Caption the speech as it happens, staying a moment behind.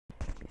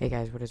Hey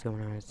guys, what is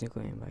going on? It's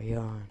Nickel by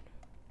Yawn.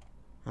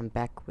 I'm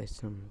back with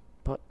some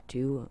part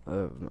 2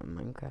 of my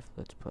Minecraft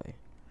Let's Play.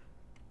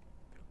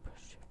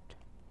 Push shift.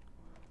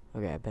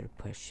 Okay, I better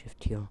push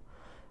shift here.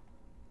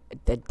 I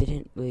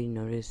didn't really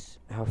notice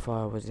how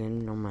far I was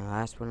in on my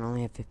last one. I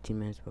only had 15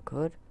 minutes to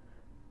record.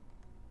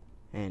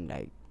 And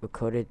I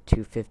recorded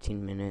to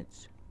 15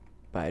 minutes.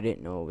 But I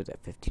didn't know it was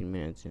at 15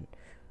 minutes. And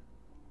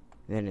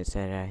then it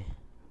said I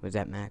was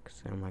at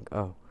max. And I'm like,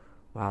 oh,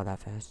 wow, that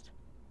fast.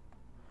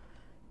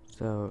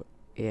 So,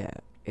 yeah,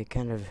 it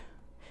kind of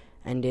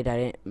ended. I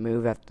didn't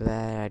move after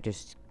that.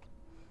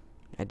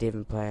 I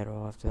didn't play at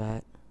all after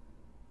that.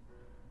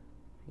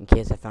 In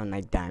case I found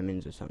like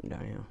diamonds or something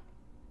down here.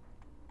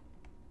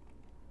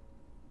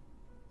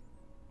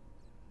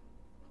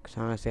 Cause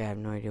honestly, I have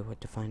no idea what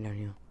to find down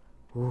here.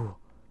 Ooh,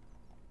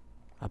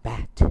 a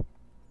bat.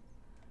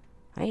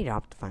 I need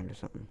Optifine or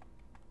something.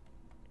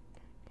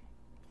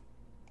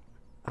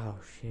 Oh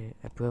shit,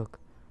 I broke.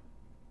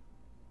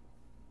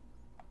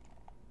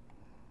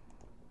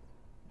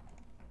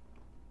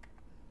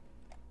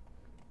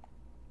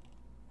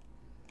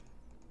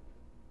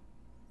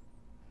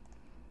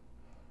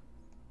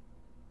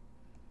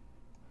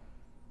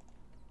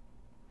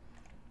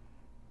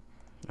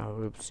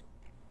 Oh, oops.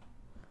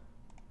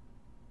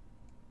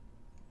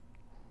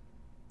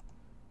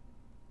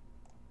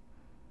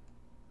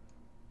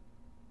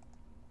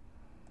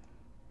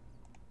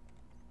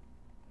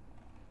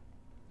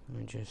 Let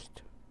me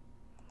just.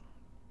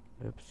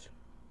 Oops.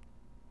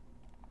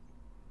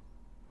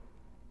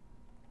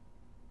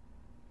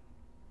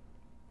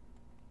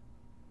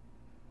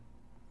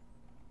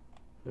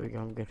 There we go,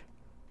 I'm good.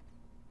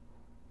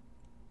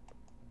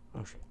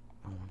 Oh shit,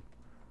 wrong one.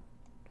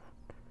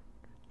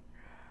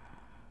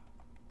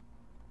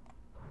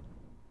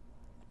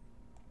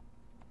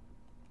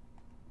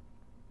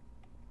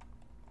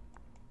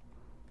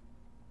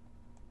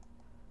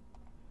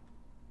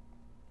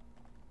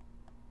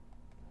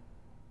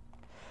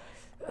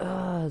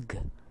 Ugh.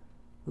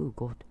 Ooh,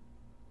 gold.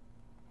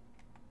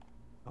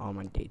 Oh, I'm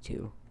on day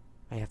 2.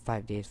 I have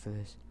 5 days for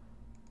this.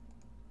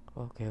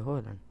 Okay,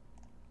 hold on.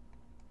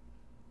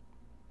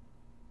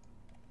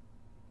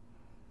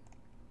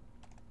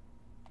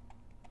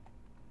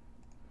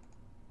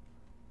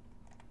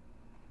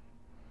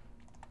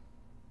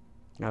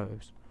 Oh,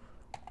 oops.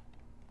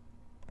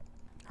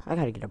 I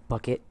gotta get a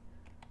bucket.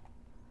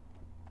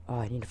 Oh,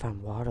 I need to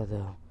find water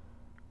though.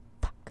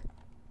 Fuck.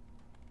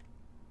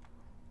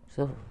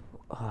 So,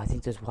 oh, I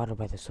think there's water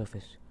by the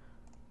surface.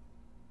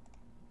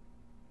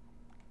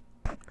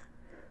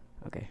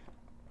 Okay,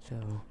 so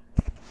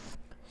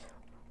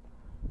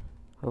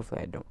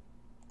hopefully I don't.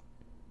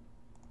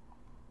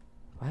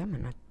 Why am I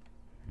not?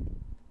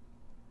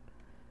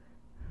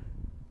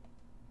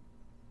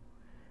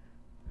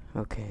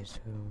 Okay, so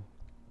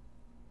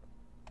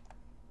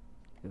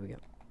here we go.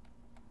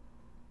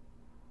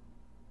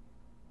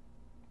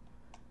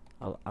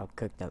 I'll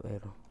cook that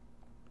later.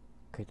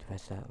 Cook the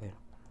rest of that later.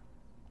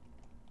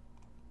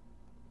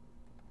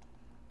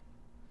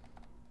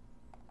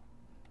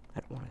 I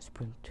don't want to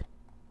sprint.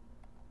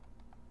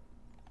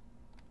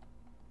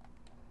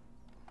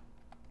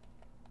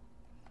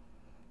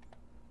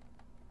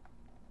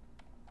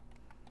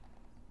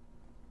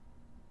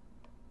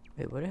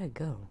 Wait, where did I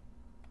go?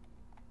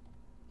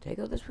 Did I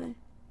go this way?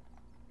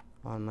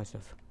 Oh, I must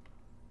have.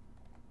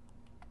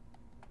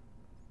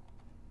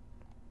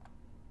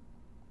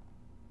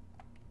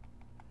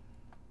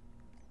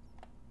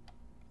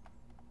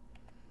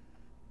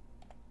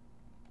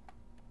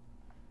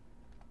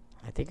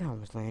 I think I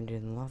almost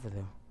landed in lava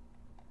though.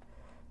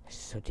 This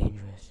is so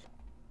dangerous.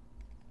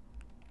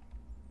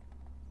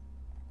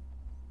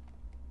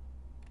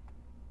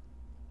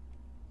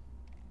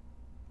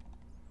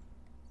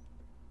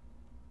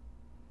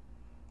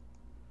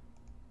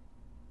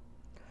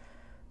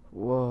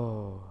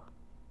 Whoa.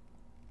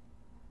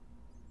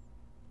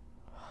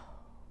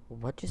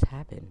 What just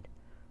happened?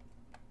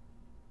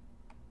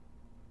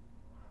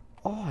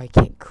 Oh, I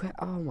can't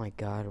oh my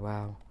god,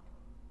 wow.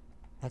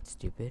 That's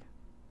stupid.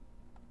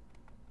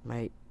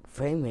 My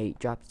frame rate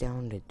drops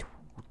down to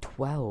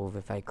 12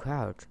 if I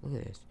crouch. Look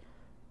at this.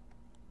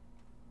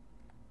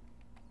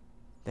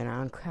 Then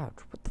I uncrouch.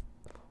 What the?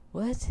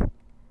 What?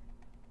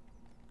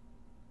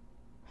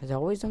 Has it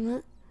always done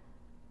that?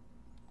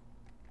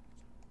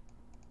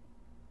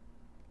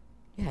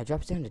 Yeah, it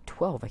drops down to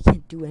 12. I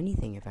can't do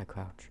anything if I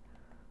crouch.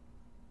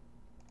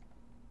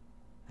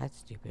 That's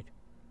stupid.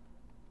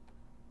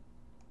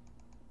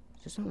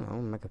 Is there something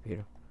wrong with my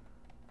computer?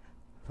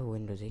 I have a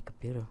Windows 8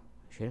 computer.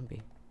 It shouldn't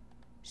be.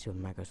 Still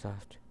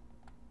Microsoft.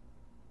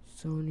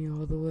 Sony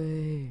all the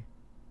way.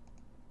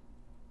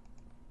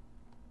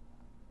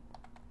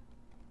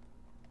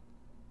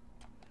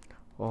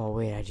 Oh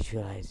wait, I just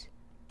realized.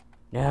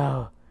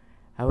 No,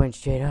 I went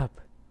straight up.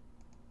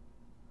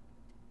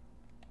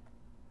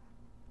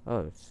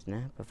 Oh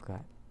snap! I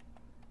forgot.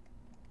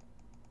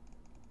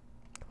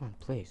 Come on,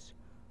 please.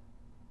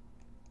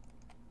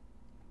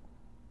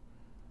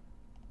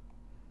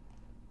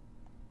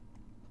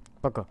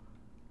 Bucko.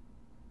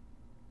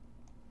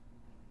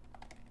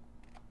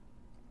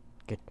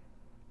 Good.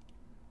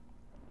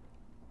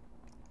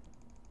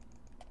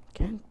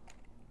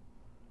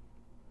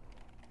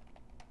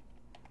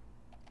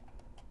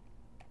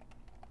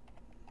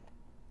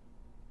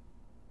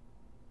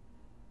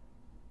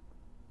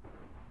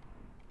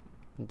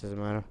 It doesn't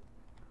matter.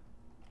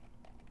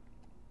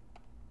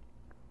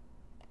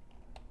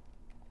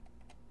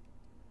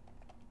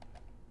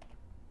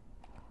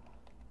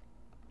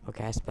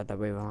 Okay, I spelled that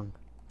way wrong.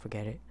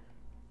 Forget it.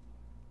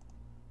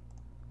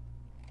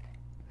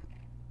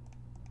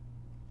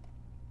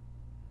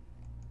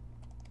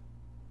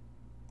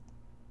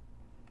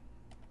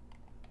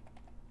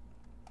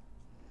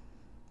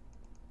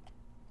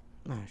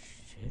 Oh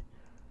shit.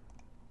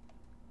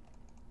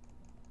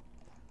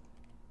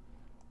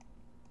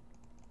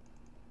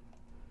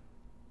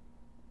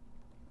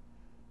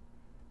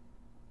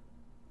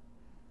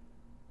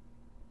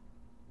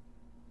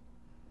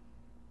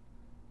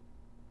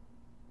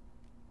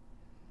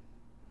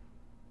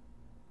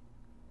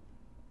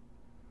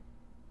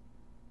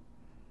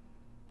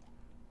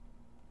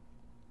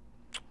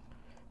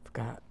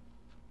 Forgot.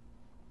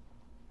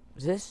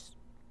 Is this?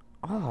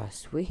 Oh,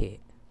 sweet.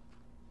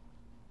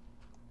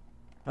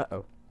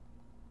 Uh-oh.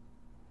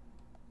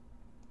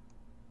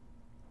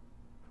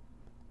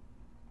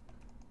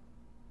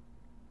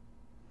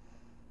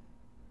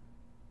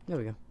 There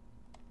we go.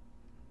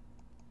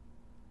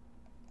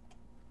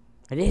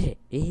 I did it.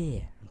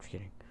 Yeah. I'm just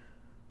kidding.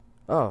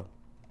 Oh.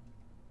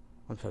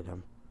 I'm so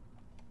dumb.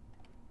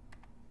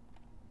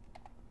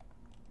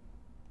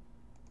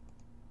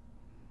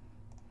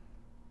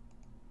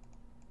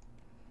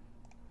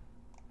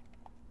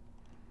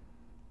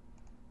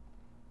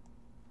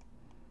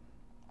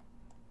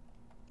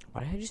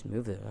 Why did I just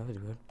move it? That was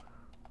weird.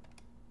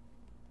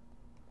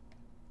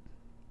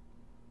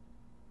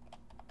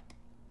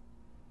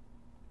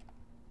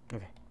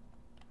 Okay.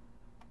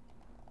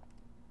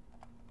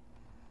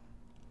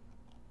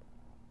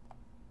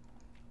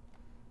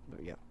 There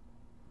we go.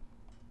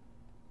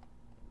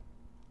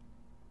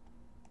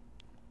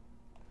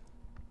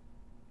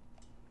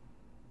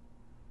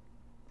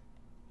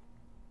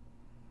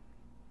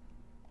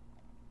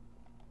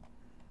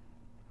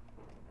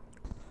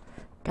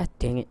 God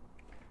dang it.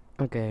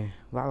 Okay.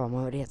 Wow, I'm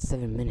already at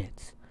 7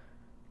 minutes.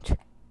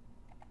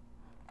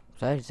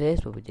 Sorry to say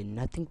this, but we did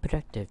nothing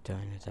productive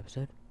during this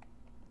episode.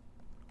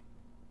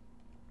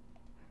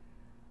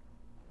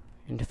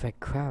 And if I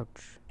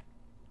crouch,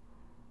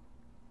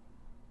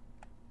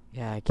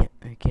 yeah, I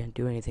can't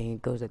do anything.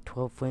 It goes at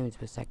 12 frames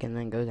per second,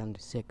 then goes down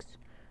to 6.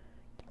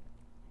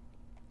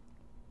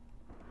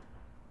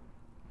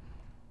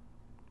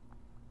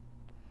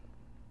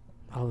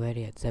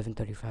 Already at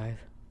 7:35.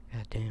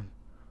 God damn.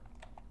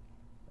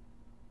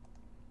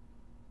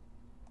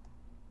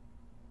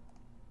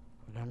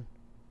 Hold on.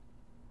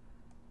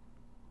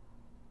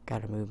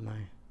 Gotta move my.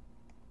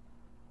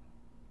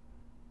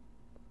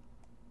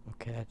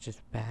 Okay, that's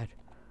just bad.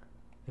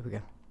 There we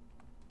go.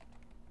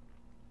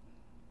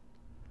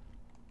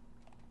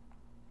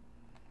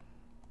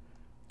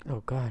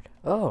 Oh god.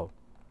 Oh!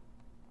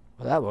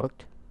 Well, that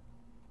worked.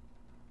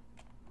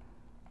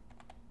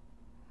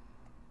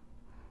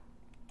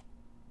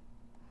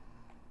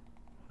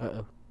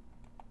 Uh-oh.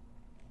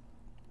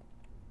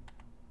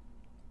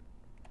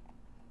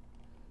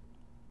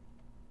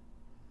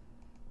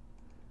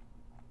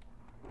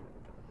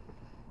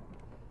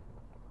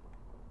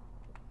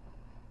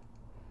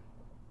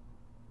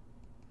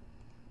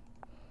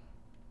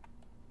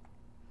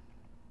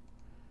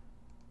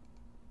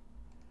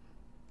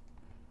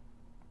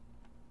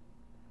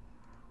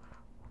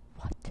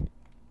 What?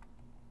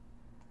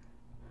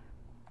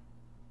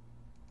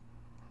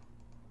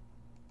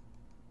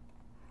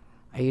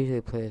 I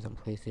usually play this on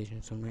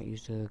PlayStation, so I'm not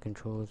used to the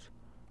controls.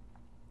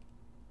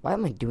 Why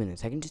am I doing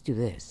this? I can just do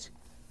this.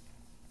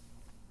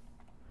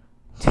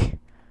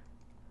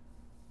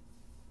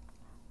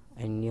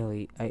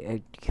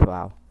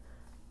 Wow.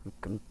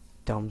 I'm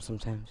dumb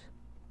sometimes.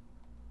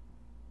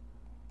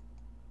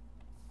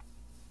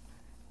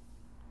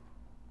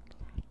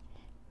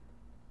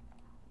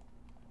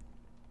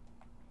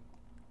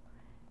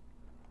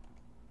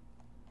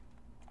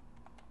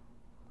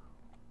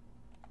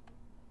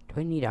 Do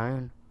I need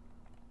iron?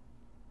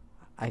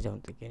 I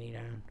don't think I need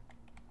iron.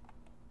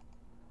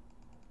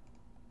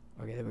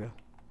 Okay, there we go.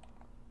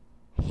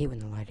 I hate when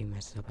the lighting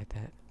messes up like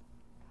that.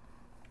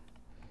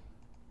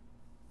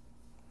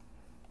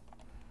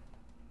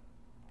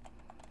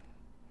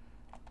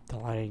 The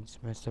lighting's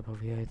messed up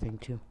over here, I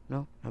think, too.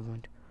 No, never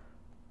mind.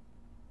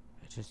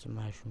 It's just a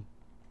mushroom.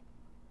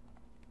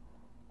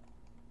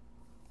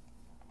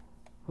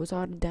 Where's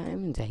all the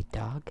diamonds at,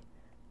 dog?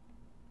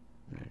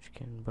 No, just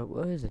kidding. But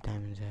where is the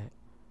diamonds at?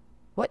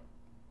 What?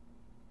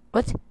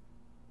 What?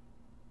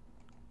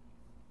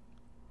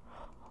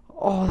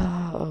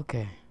 Oh,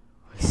 okay.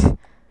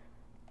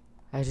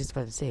 I was just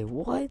about to say,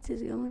 what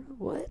is going on?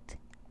 What?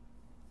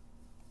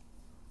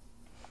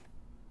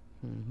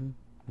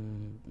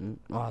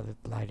 Oh,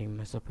 the lighting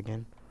messed up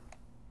again.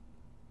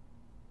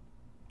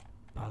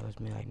 Bothers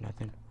me like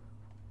nothing.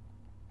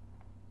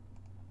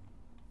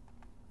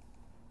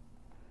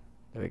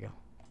 There we go.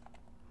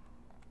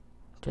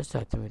 Just so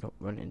that we don't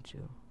run into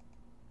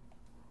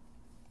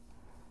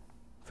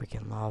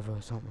freaking lava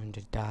or something and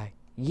just die.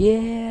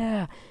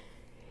 Yeah!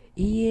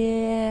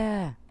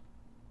 Yeah!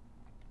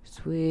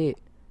 Sweet.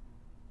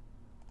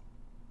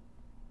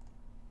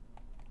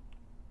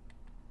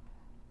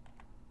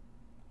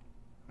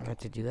 have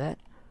to do that.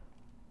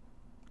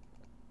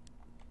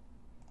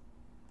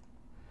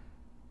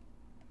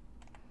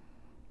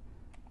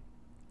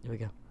 There we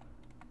go.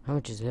 How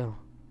much is it?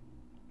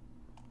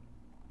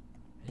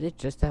 Is it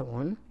just that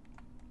one?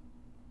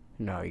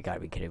 No, you gotta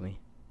be kidding me.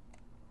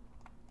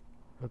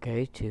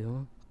 Okay,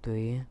 2,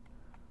 3.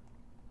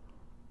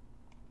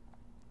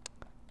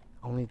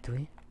 Only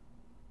 3?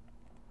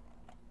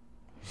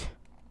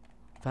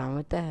 Fine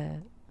with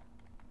that.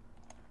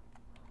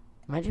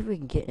 Imagine if we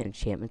can get an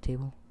enchantment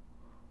table.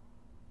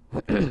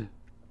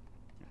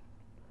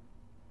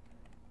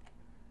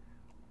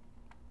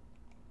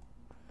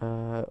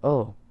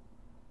 Oh.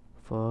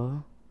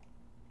 4,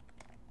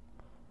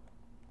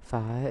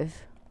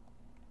 5.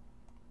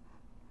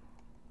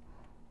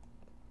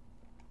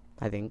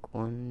 I think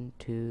 1,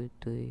 2,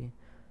 3,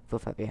 4,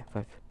 5. Yeah,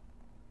 5.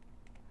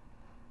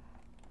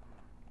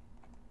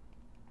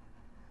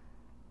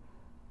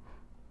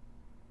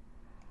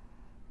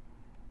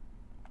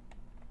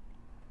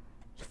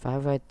 There's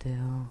 5 right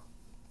there.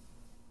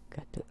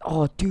 Got the.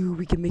 Oh, dude,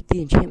 we can make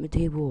the enchantment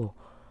table.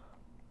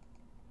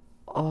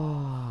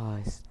 Oh,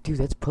 dude,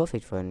 that's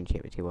perfect for an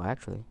enchantment table,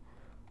 actually.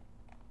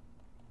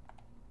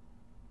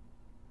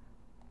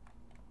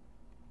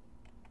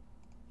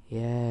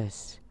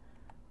 Yes.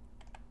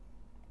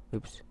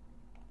 Oops.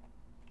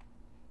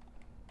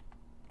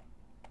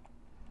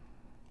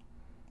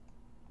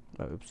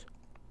 Oh, oops.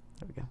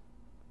 There we go.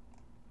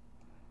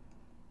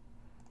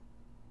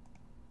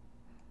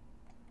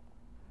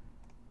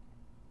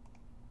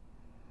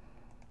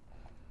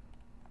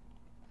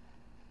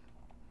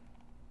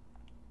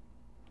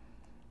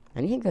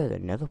 I need to go to the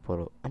nether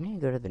portal. I need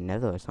to go to the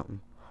nether or something.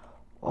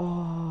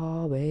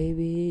 Oh,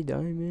 baby,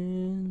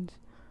 diamonds.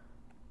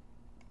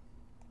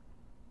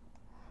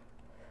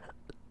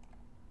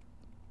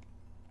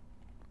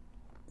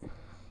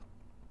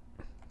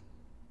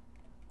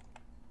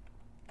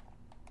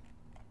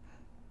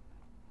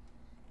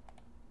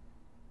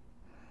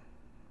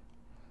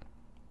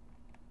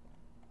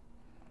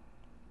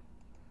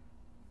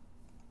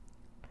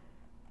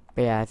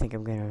 But yeah, I think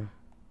I'm gonna.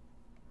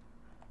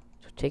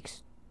 So it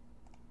takes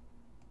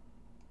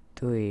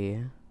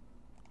 3.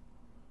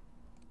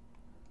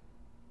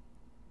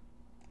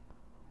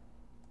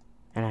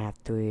 And I have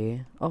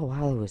 3. Oh,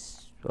 wow, it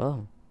was.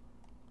 Oh.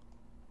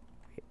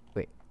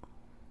 Wait.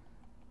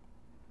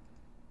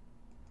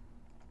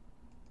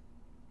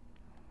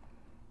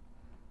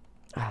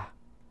 Ah.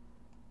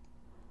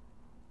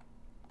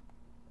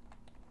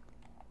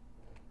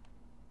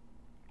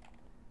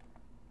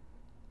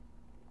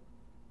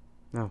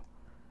 No.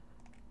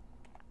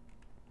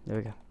 There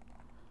we go.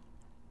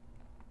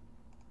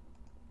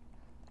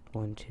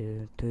 1,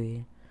 2,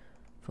 3,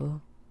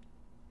 4,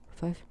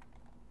 5.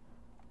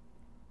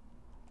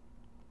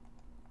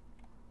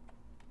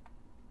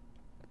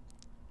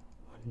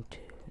 1, 2,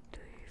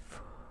 3,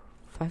 4,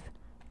 5.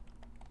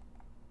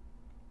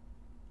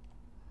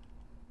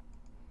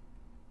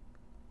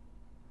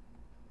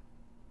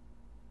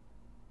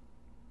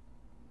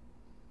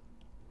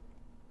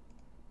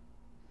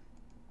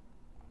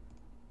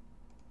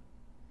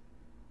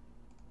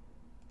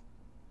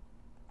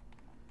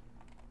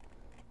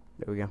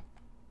 There we go.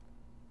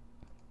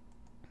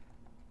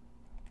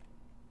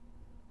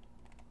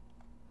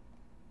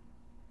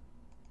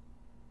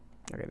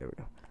 Okay, there we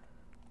go.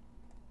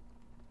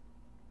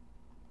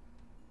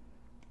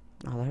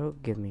 Oh, that will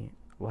give me.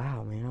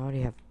 Wow, man, I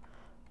already have.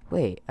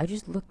 Wait, I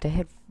just looked. I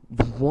had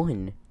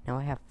 1. Now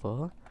I have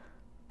 4.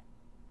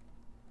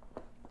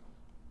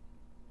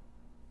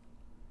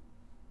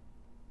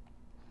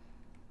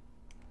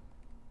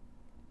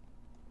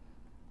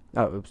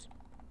 Oh, oops.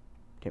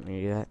 Didn't mean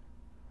to do that.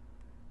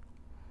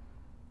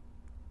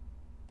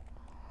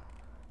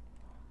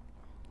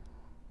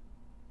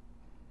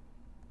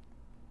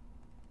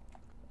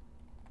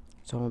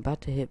 So I'm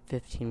about to hit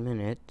 15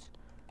 minutes.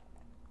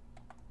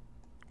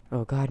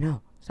 Oh god,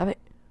 no. Stop it.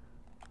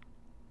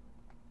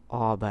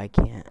 Oh, but I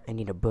can't. I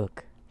need a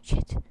book.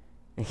 Shit.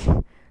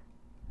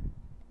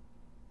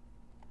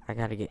 I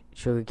gotta get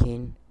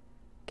sugarcane.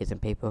 Get some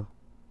paper.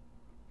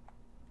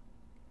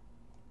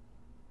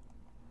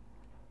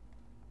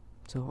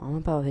 So I'm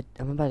about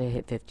to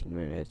hit 15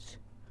 minutes.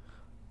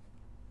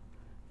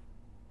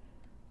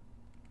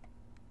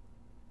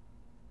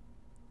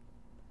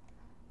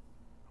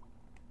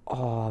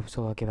 Oh, I'm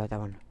so lucky about that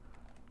one.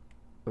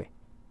 Wait.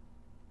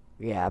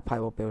 Yeah, I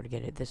probably won't be able to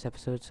get it this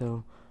episode,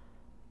 so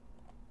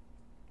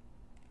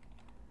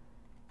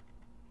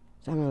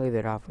I'm gonna leave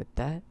it off with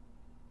that.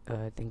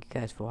 Thank you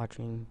guys for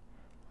watching.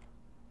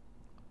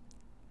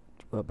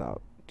 We're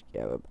about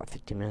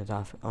 15 minutes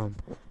off.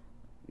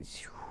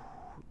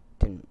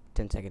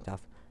 10 seconds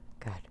off.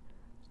 God.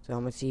 So I'm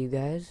gonna see you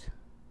guys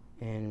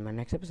in my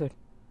next episode.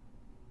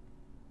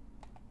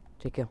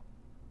 Take care.